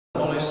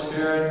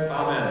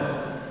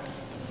Amen.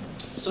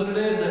 So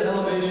today is the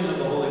elevation of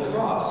the Holy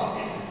Cross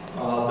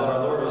that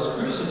our Lord was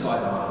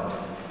crucified on.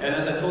 And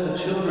as I told the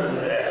children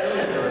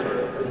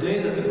earlier, the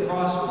day that the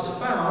cross was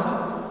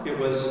found, it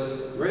was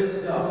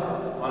raised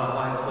up on a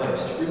high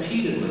place,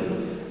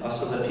 repeatedly,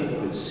 so that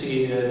people could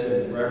see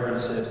it and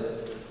reverence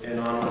it. And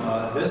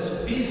on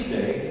this feast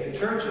day,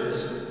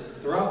 churches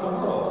throughout the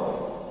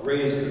world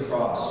raise the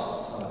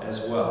cross as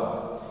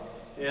well.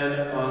 And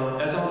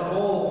as on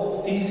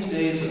all feast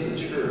days of the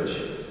church,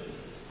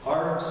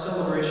 our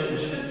celebration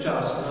should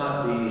just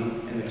not be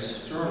an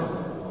external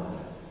one.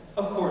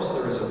 Of course,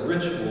 there is a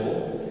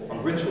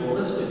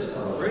ritualistic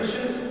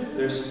celebration.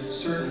 There's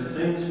certain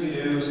things we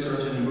do,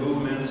 certain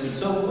movements, and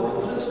so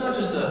forth. But it's not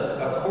just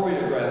a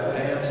choreographed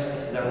dance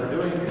that we're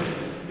doing here.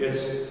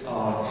 It's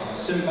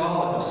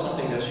symbolic of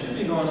something that should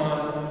be going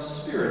on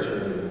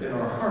spiritually in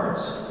our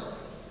hearts.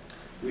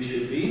 We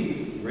should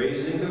be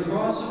raising the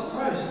cross of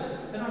Christ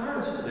in our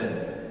hearts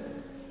today.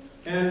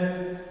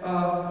 And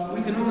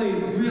we can only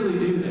really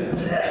do that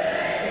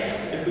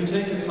if we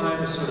take the time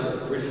to sort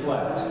of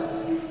reflect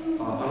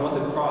on what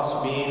the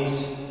cross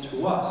means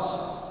to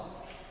us.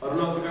 I don't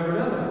know if you've ever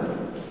done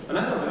that. And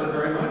I don't do it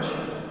very much.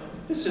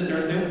 Just sit there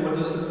and think, what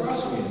does the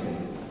cross mean to me?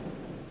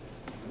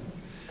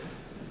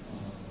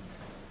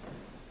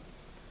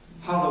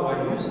 How do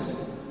I use it?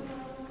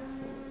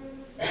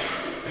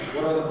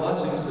 What are the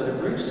blessings that it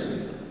brings to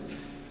me?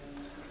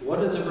 What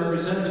does it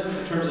represent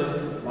in terms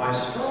of my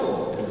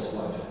struggle in this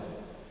life?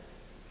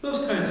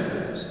 Those kinds of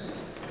things.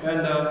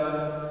 And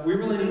we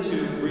really need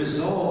to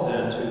resolve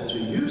then to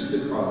use the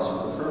cross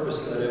for the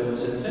purpose that it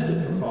was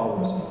intended for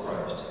followers of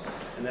Christ.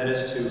 And that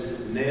is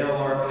to nail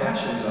our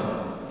passions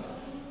on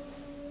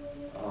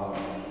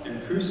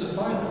and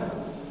crucify them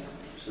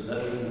so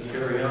that we can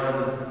carry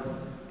on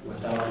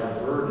without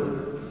a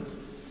burden.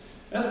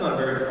 That's not a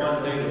very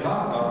fun thing to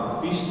talk about on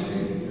a feast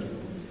day.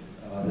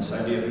 This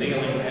idea of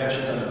nailing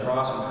passions on the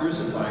cross and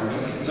crucifying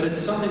them, but it's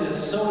something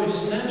that's so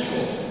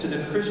essential to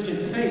the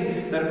Christian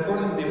faith that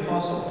according to the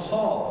Apostle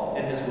Paul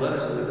in his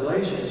letters to the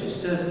Galatians, he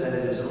says that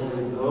it is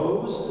only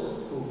those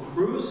who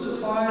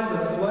crucify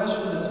the flesh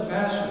with its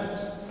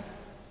passions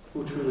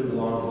who truly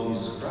belong to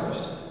Jesus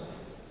Christ.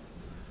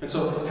 And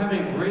so,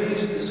 having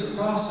raised this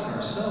cross in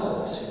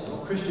ourselves,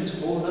 Christians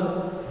hold it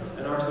up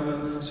and are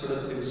to sort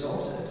of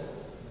exalt it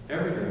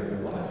every day of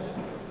their life,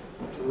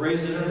 to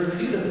raise it up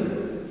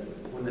repeatedly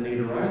when the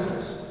need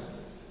arises.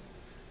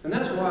 And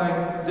that's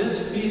why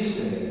this feast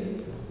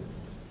day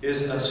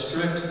is a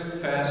strict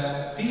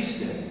fast feast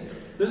day.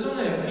 There's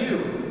only a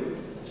few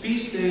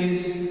feast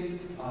days in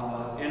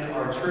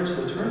our church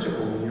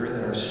liturgical year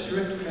that are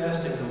strict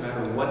fasting no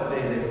matter what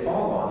day they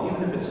fall on,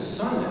 even if it's a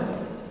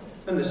Sunday.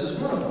 And this is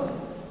one of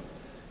them.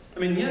 I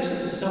mean, yes,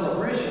 it's a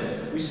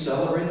celebration. We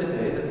celebrate the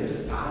day that they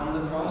found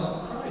the cross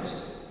of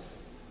Christ.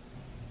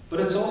 But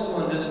it's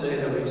also on this day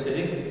that we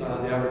take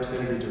the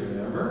opportunity to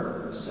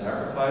remember the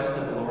sacrifice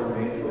that the Lord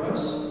made for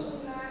us,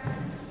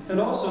 and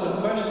also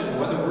to question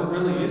whether we're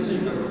really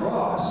using the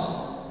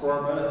cross for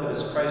our benefit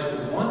as Christ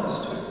would want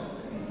us to.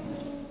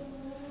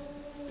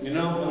 And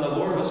when the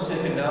Lord was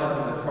taken down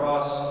from the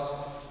cross,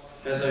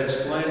 as I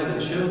explained to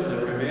the children,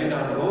 it remained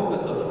on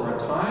Golgotha for a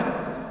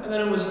time, and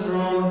then it was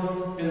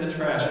thrown in the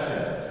trash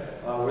pit,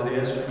 where the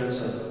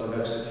instruments of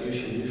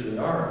execution usually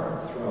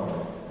are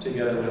thrown,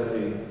 together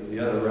with the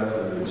other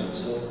refuse and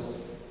so forth.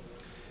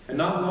 And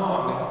not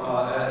long,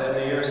 in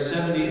the year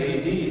 70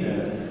 A.D.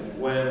 then,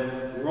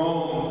 when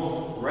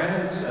Rome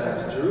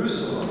ransacked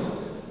Jerusalem,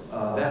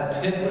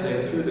 that pit where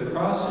they threw the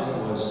cross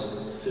in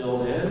was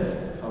filled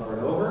in, covered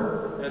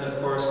over, and of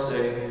course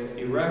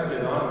they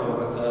erected on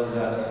Golgotha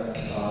that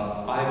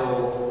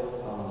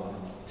idol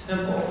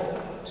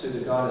temple to the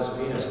goddess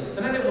Venus.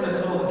 And I didn't want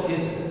to tell the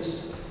kids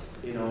this,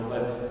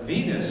 but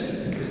Venus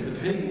is the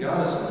pagan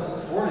goddess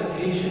of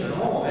fornication and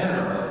all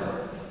manner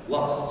of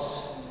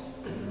lusts.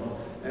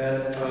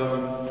 And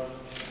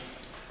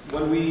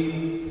when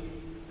we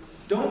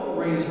don't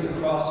raise the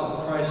cross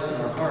of Christ in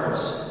our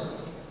hearts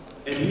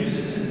and use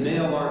it to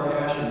nail our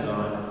passions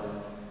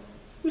on,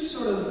 we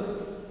sort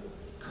of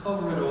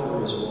cover it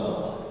over as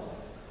well.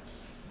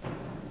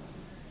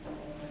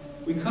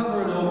 We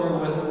cover it over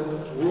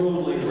with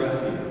worldly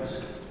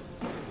refuse.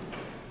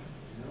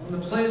 In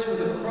the place where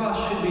the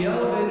cross should be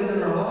elevated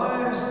in our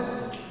lives,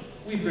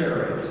 we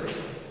bury it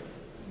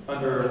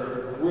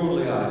under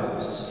worldly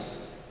idols,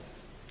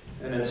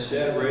 and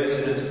instead raise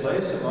in its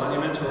place a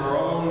monument to our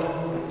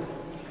own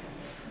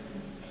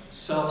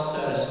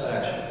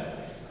self-satisfaction,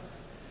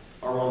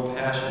 our own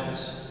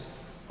passions,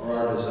 or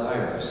our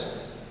desires.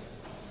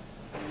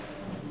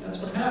 That's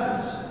what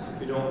happens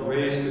if we don't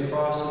raise the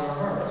cross in our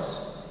hearts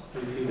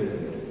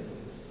repeatedly.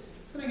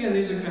 And again,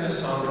 these are kind of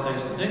somber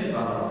things to think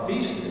about on a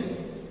feast day.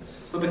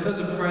 But because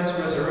of Christ's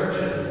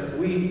resurrection,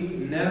 we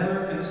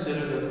never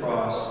consider the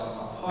cross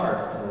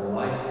apart from the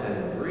life that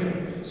it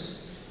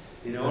brings.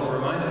 And we're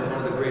reminded of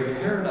one of the great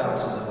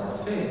paradoxes of our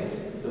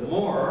faith. The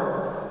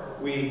more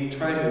we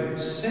try to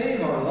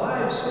save our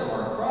lives from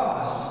our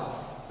cross,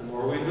 the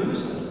more we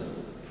lose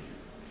them.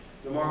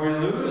 The more we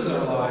lose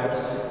our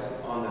lives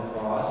on the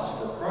cross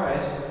for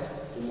Christ,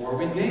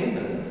 regain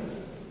them.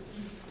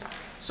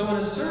 So in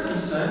a certain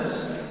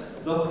sense,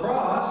 the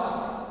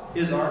cross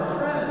is our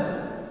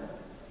friend.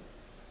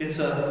 It's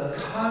a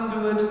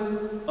conduit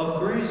of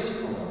grace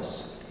for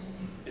us.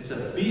 It's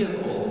a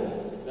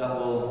vehicle that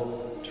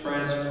will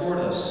transport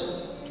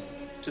us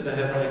to the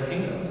heavenly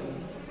kingdom.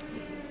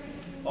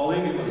 I'll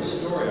leave you with a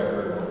story I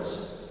heard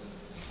once.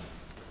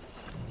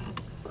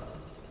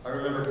 I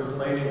remember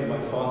complaining to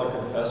my father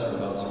confessor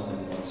about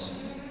something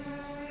once.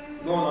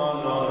 Going on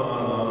and on and on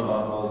and on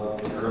about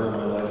how terrible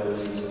my life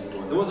is and so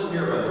forth. It wasn't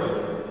here, by the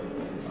way.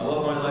 I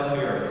love my life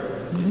here.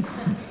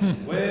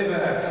 Way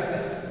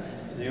back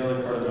in the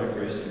early part of my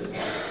priesthood.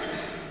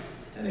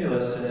 And he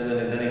listened,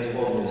 and then he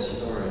told me a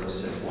story. He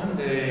said, one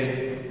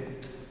day,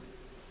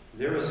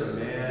 there was a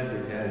man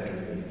who had a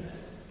dream.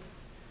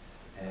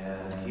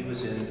 And he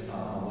was in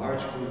a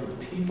large group of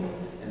people,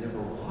 and they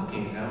were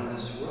walking down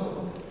this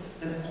road.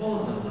 And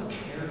all of them were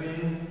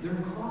carrying their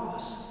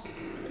cross.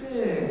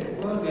 Big,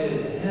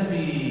 rugged,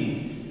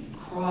 heavy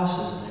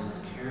crosses, and they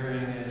were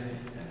carrying it, and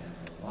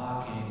they were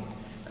walking.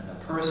 And the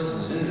person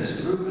was in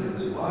this group, and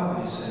he was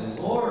walking, he said,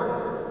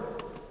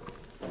 Lord,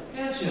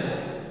 can't you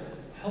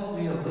help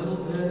me a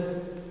little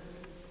bit?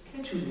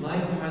 Can't you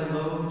lighten my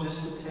load just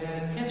a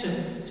tad? Can't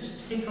you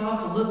just take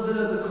off a little bit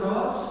of the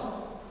cross?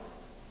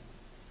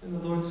 And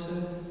the Lord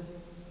said,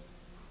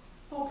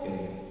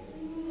 okay.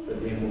 But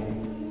he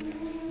won't.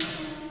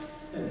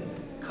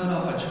 And cut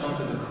off a chunk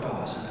of the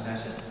cross. And the guy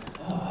said,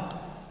 oh,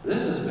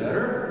 this is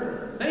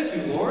better. Thank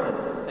you, Lord.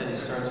 And he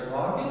starts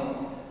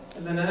walking.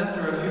 And then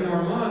after a few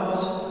more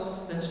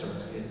miles, it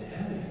starts getting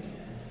heavy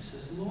again. He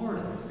says,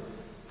 Lord,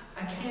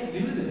 I can't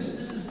do this.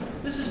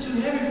 This is too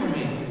heavy for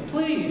me.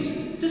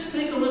 Please, just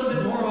take a little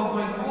bit more off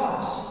my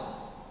cross.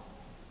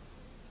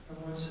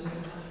 The Lord said,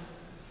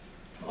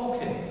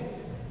 okay.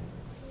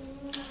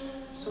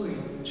 So he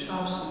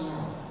chops some more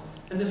off.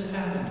 And this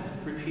happened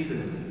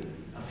repeatedly,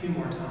 a few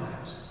more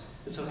times.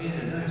 And so he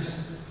had a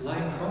nice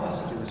light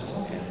cross that he was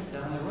walking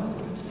down the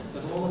road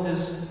with all of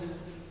his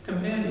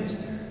companions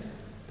there.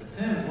 But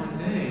then one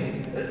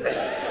day,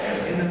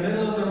 in the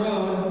middle of the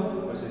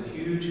road was a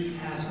huge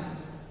chasm,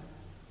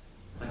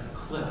 like a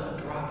cliff,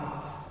 a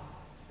drop-off.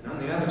 And on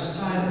the other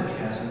side of the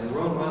chasm, the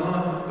road went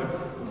on,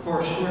 but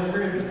for a short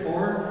period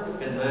before,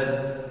 it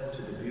led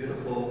to the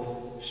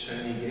beautiful,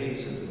 shiny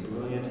gates of the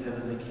brilliant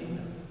heavenly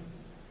kingdom.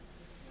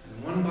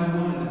 And one by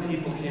one, the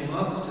people came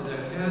up to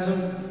that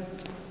chasm,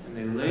 and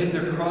they laid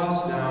their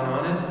cross down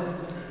on it,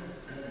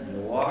 and they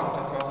walked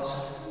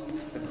across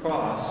the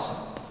cross,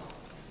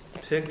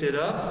 picked it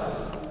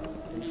up,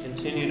 and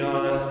continued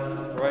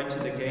on right to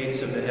the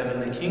gates of the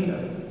heavenly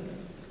kingdom.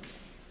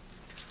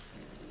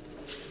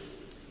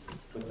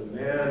 But the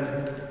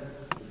man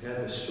who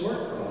had the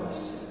short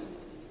cross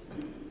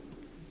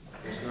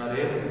was not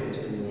able to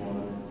continue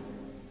on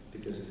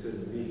because he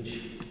couldn't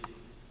reach.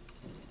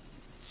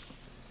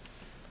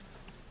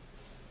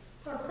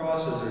 Our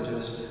crosses are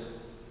just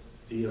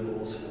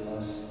vehicles for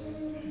us.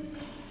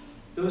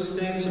 Those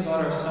things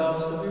about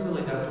ourselves that we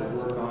really have to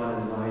work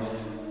on in life.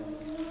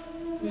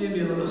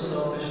 Maybe a little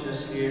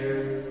selfishness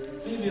here,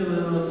 maybe a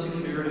little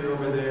insecurity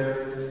over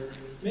there,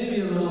 maybe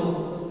a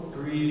little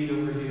greed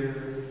over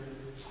here.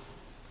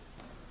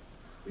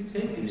 We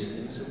take these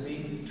things and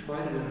we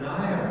try to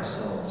deny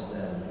ourselves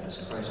them,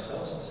 as Christ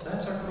tells us.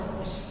 That's our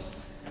cross.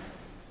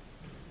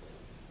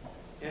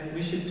 And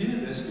we should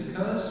do this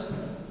because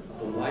of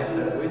the life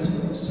that awaits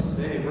for us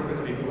someday. We're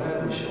going to be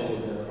glad we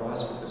shouldered that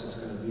cross because it's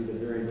going to be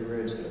the very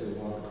bridge that we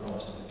walk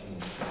across to the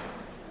kingdom.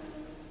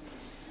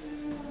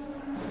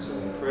 And so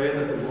I pray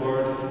that the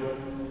Lord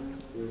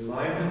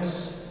remind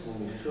us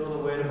when we feel the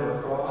weight of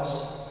our cross,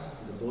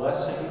 the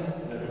blessing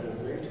that it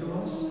will bring to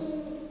us.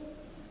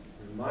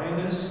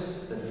 Remind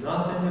us that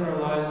nothing in our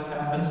lives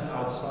happens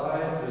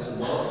outside His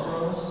love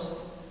for us,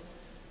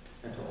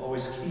 and to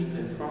always keep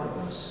in front of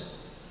us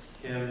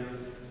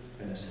Him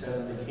and His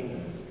heavenly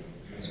kingdom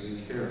as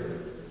we carry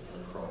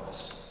our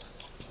cross.